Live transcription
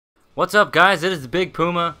What's up, guys? It is the Big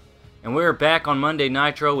Puma, and we're back on Monday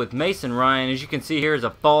Nitro with Mason Ryan. As you can see here is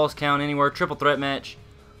a Falls Count Anywhere triple threat match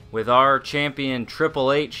with our champion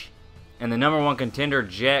Triple H and the #1 contender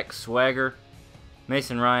Jack Swagger.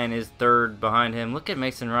 Mason Ryan is third behind him. Look at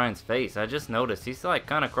Mason Ryan's face. I just noticed he's like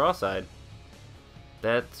kind of cross-eyed.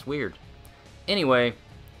 That's weird. Anyway,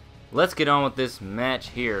 let's get on with this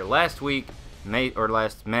match here. Last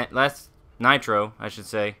Nitro, I should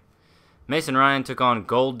say, Mason Ryan took on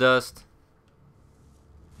Goldust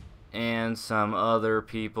and some other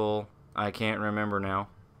people I can't remember now.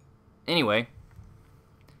 Anyway,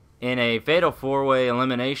 in a fatal 4-way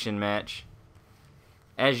elimination match,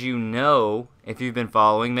 as you know, if you've been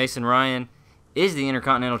following, Mason Ryan is the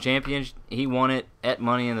Intercontinental Champion. He won it at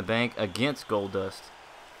Money in the Bank against Goldust.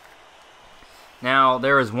 Now,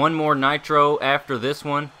 there is one more Nitro after this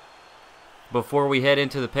one before we head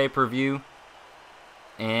into the pay-per-view.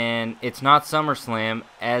 And it's not SummerSlam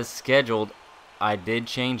as scheduled. I did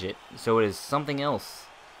change it, so it is something else.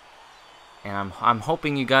 And I'm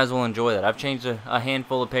hoping you guys will enjoy that. I've changed a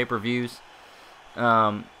handful of pay-per-views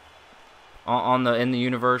in the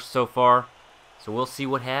universe so far, so we'll see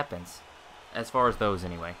what happens as far as those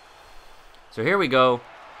anyway. So here we go.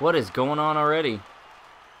 What is going on already?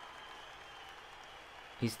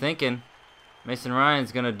 He's thinking Mason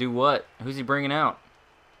Ryan's gonna do what? Who's he bringing out?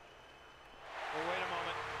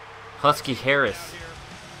 Husky Harris.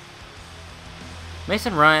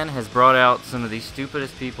 Mason Ryan has brought out some of the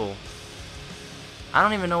stupidest people. I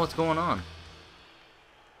don't even know what's going on.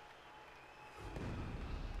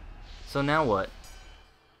 So now what?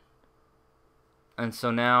 And so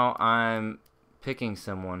now I'm picking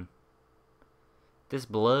someone. This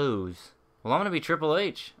blows. Well, I'm going to be Triple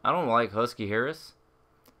H. I don't like Husky Harris.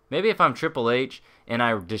 Maybe if I'm Triple H and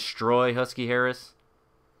I destroy Husky Harris,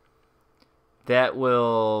 that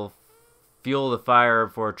will fuel the fire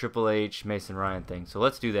for a Triple H Mason Ryan thing. So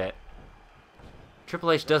let's do that. Triple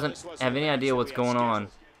H doesn't have any idea what's going on.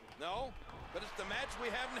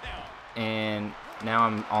 And now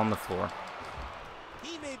I'm on the floor.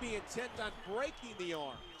 He may be intent on breaking the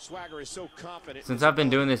arm. Swagger is so confident. Since I've been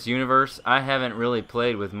doing this universe, I haven't really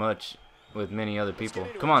played with many other people.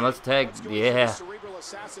 Come on, let's tag. Yeah.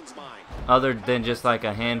 Other than just like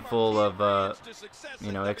a handful of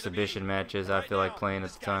exhibition matches I feel like playing at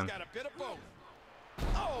the time.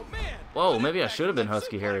 Whoa, maybe I should have been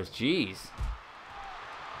Husky Harris. Jeez.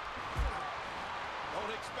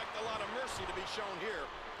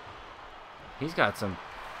 He's got some.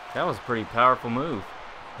 That was a pretty powerful move.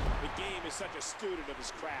 The game is such a student of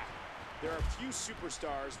his craft. There are few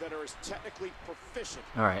superstars that are as technically proficient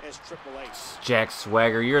as Triple H. Jack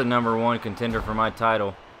Swagger, you're the #1 contender for my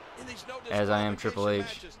title, as I am Triple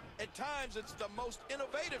H.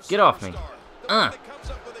 Get off me.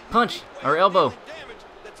 Punch or elbow.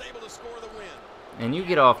 And you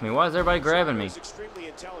get off me. Why is everybody grabbing me?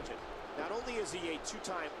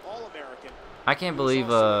 I can't believe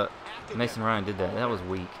Mason Ryan did that. That was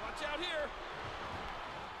weak.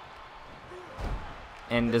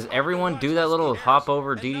 And does everyone do that little hop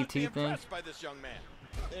over DDT thing?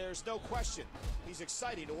 There's no question. He's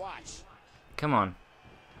exciting to watch. Come on.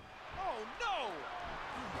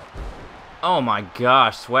 Oh my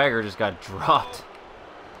gosh, Swagger just got dropped.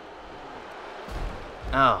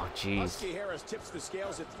 Oh jeez. Harris tips the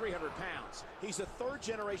scales at 300 pounds. He's a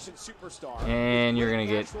third-generation superstar. And you're gonna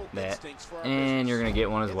get that. And you're gonna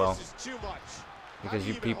get one as well. Because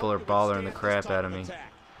you people are bothering the crap out of me.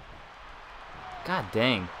 God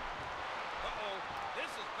dang.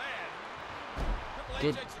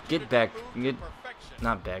 Get back.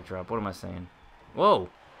 Not backdrop. What am I saying? Whoa.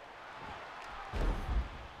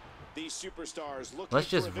 Let's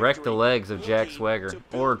just wreck the legs of Jack Swagger.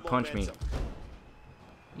 Or punch me.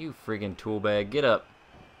 You friggin' tool bag. Get up.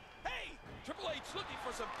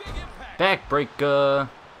 Backbreaker.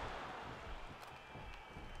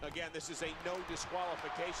 Again, this is a no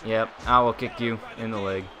disqualification. Yep, I will kick you in the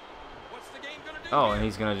leg. Oh, and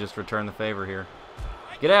he's going to just return the favor here.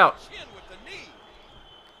 Get out!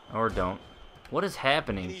 Or don't. What is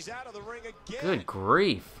happening? Good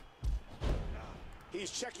grief.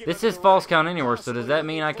 This is Falls Count Anywhere, so does that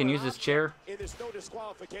mean I can use this chair?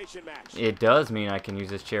 It does mean I can use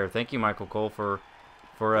this chair. Thank you, Michael Cole, for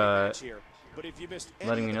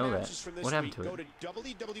letting me know that. What happened to it?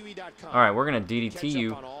 Alright, we're going to DDT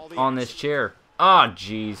you on this chair. Ah,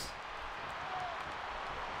 jeez.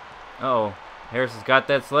 Uh-oh. Harris has got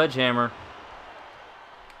that sledgehammer.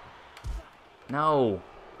 No.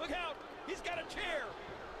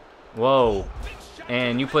 Whoa.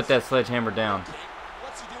 And you put that sledgehammer down.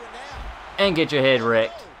 And get your head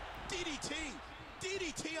wrecked.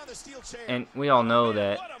 And we all know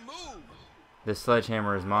that This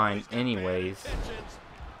sledgehammer is mine anyways.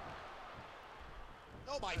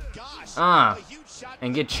 Oh my gosh.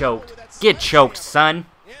 And get choked. Get choked, son.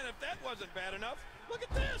 And if that wasn't bad enough, look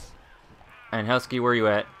at this. And Husky, where you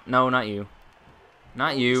at? No, not you.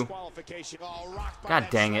 Not you. God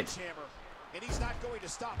dang it. And he's not going to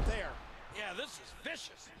stop there. Yeah, this is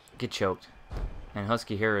vicious. Get choked. And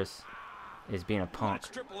Husky Harris is being a punk.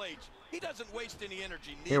 He doesn't waste any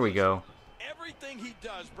energy. Here we go. Everything he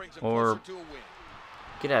does brings him Or closer to a win.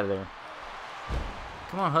 get out of there.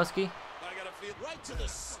 Come on, Husky. Right to the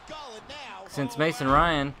skull, and now, Since Mason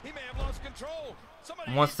Ryan he may have lost control.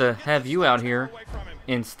 wants to have you out here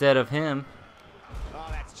instead of him.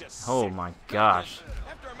 That's just Oh my gosh.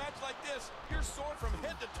 After a match like this, you're sore from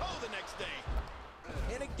head to toe the next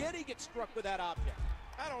day. And again, he gets struck with that object.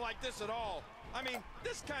 I don't like this at all. I mean,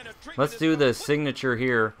 this kind of treatment. Let's do the signature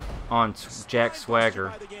here on Jack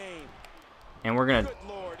Swagger. And we're going to...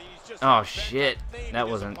 Oh, shit. That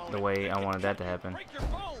wasn't the way I wanted that to happen.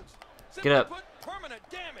 Get up.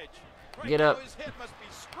 Get up.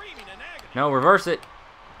 No, reverse it.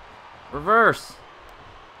 Reverse.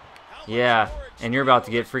 Yeah, and you're about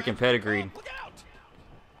to get freaking pedigreed.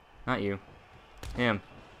 Not you. Him.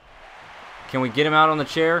 Can we get him out on the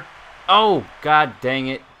chair? Oh, god dang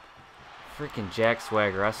it. Freaking Jack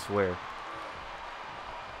Swagger, I swear.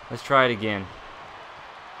 Let's try it again.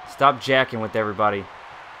 Stop jacking with everybody.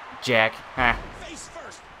 Jack. Ha.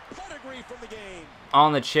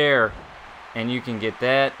 On the chair. And you can get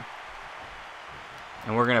that.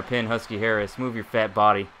 And we're going to pin Husky Harris. Move your fat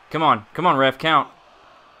body. Come on. Come on, ref. Count.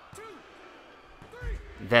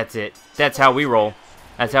 That's it. That's how we roll.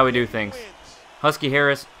 That's how we do things. Husky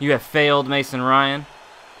Harris, you have failed Mason Ryan.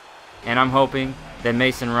 And I'm hoping that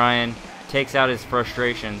Mason Ryan takes out his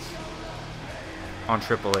frustrations on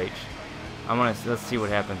Triple H. Let's see what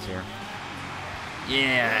happens here.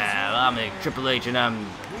 Yeah, I'm a Triple H and I'm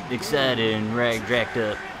excited and jacked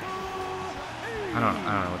up. I don't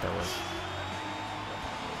know what that was.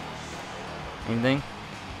 Anything?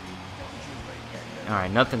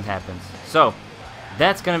 Alright, nothing happens. So,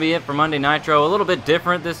 that's going to be it for Monday Nitro. A little bit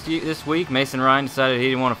different this week. Mason Ryan decided he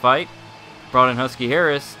didn't want to fight. Brought in Husky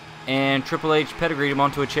Harris. And Triple H pedigreed him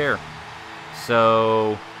onto a chair.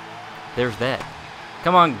 So, there's that.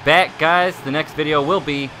 Come on back, guys. The next video will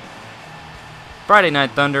be Friday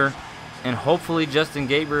Night Thunder. And hopefully Justin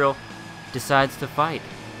Gabriel decides to fight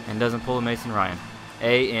and doesn't pull a Mason Ryan.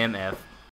 AMF.